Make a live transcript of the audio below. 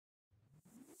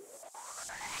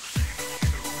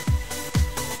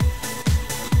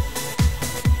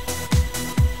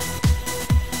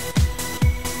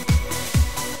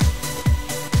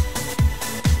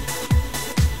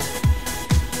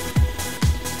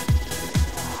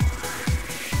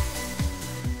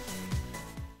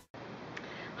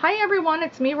Hi everyone,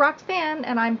 it's me Roxanne,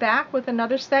 and I'm back with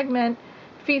another segment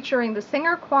featuring the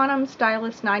Singer Quantum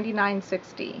Stylus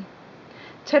 9960.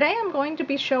 Today I'm going to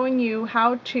be showing you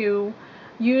how to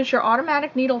use your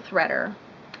automatic needle threader.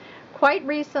 Quite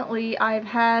recently I've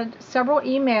had several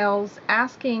emails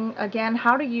asking again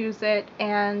how to use it,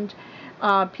 and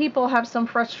people have some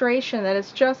frustration that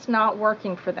it's just not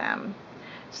working for them.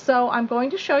 So I'm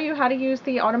going to show you how to use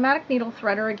the automatic needle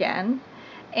threader again.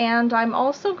 And I'm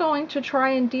also going to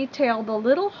try and detail the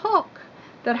little hook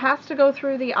that has to go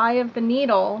through the eye of the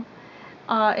needle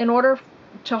in order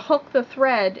to hook the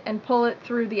thread and pull it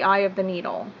through the eye of the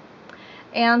needle.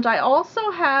 And I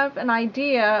also have an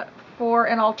idea for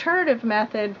an alternative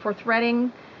method for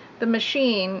threading the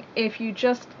machine if you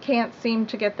just can't seem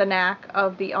to get the knack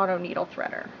of the auto needle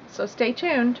threader. So stay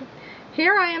tuned.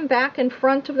 Here I am back in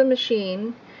front of the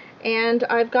machine, and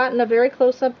I've gotten a very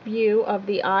close-up view of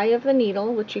the eye of the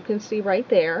needle, which you can see right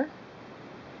there.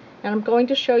 And I'm going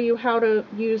to show you how to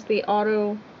use the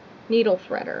auto needle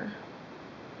threader.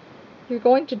 You're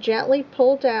going to gently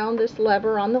pull down this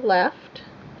lever on the left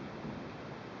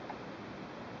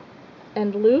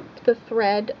and loop the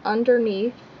thread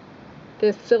underneath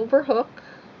this silver hook.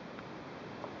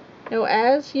 Now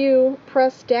as you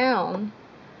press down,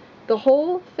 the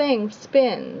whole thing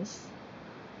spins.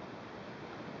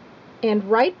 And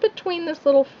right between this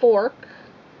little fork,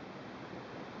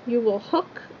 you will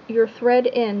hook your thread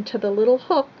into the little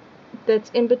hook that's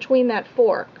in between that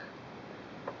fork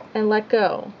and let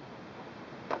go.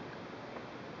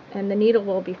 And the needle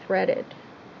will be threaded.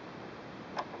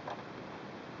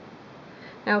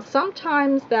 Now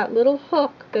sometimes that little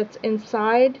hook that's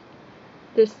inside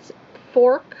this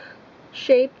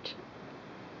fork-shaped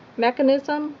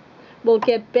mechanism will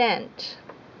get bent.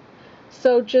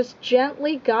 So just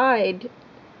gently guide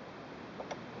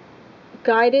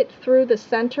it through the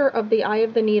center of the eye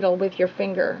of the needle with your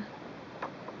finger.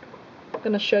 I'm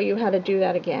going to show you how to do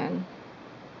that again.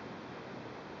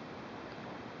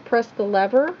 Press the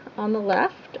lever on the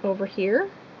left over here.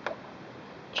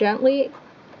 Gently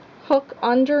hook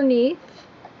underneath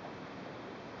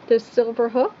this silver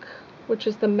hook, which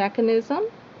is the mechanism.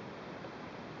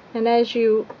 And as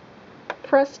you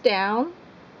press down,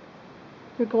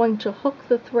 you're going to hook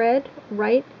the thread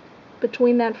right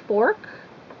between that fork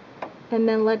and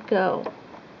then let go.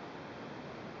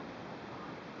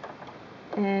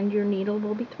 And your needle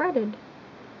will be threaded.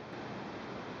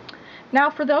 Now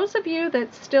for those of you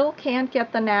that still can't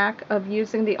get the knack of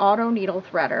using the auto needle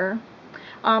threader,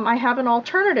 I have an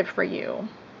alternative for you.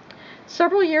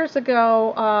 Several years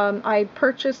ago I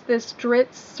purchased this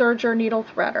Dritz Serger needle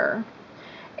threader.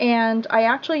 And I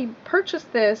actually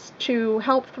purchased this to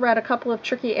help thread a couple of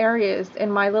tricky areas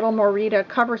in my little Morita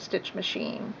cover stitch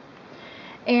machine.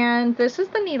 And this is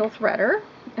the needle threader.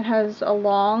 It has a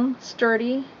long,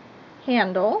 sturdy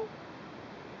handle.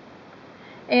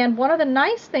 And one of the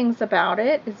nice things about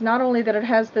it is not only that it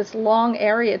has this long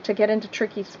area to get into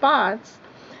tricky spots,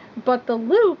 but the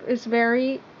loop is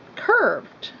very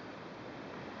curved.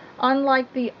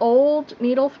 Unlike the old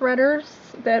needle threaders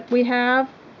that we have,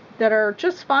 that are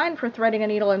just fine for threading a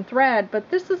needle and thread, but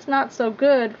this is not so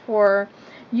good for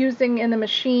using in the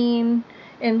machine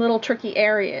in little tricky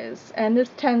areas, and this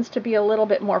tends to be a little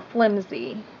bit more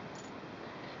flimsy.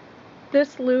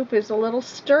 This loop is a little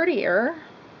sturdier,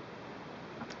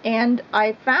 and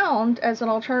I found as an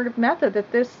alternative method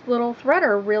that this little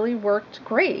threader really worked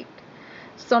great.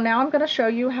 So now I'm going to show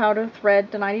you how to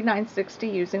thread the 9960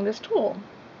 using this tool.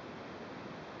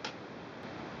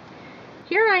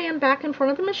 Here I am back in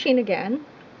front of the machine again,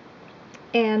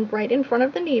 and right in front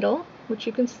of the needle, which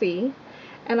you can see,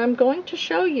 and I'm going to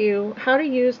show you how to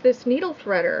use this needle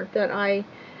threader that I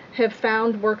have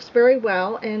found works very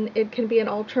well, and it can be an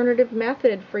alternative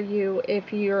method for you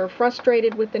if you're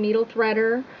frustrated with the needle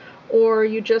threader or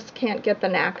you just can't get the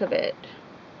knack of it.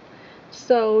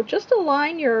 So just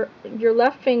align your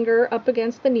left finger up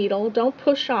against the needle. Don't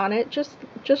push on it,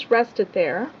 just rest it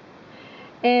there,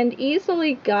 and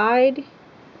easily guide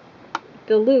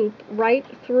the loop right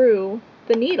through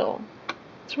the needle.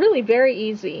 It's really very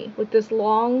easy with this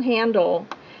long handle.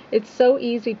 It's so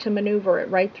easy to maneuver it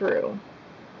right through.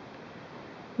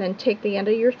 Then take the end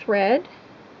of your thread,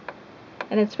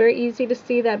 and it's very easy to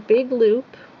see that big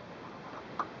loop,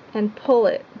 and pull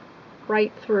it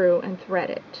right through and thread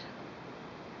it.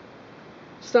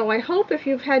 So I hope if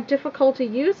you've had difficulty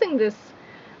using this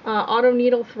auto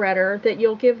needle threader that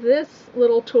you'll give this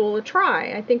little tool a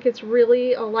try. I think it's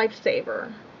really a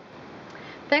lifesaver.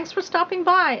 Thanks for stopping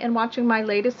by and watching my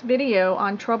latest video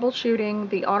on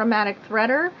troubleshooting the automatic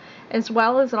threader, as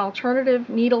well as an alternative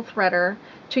needle threader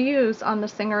to use on the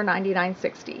Singer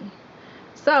 9960.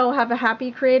 So have a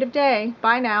happy creative day.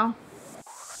 Bye now.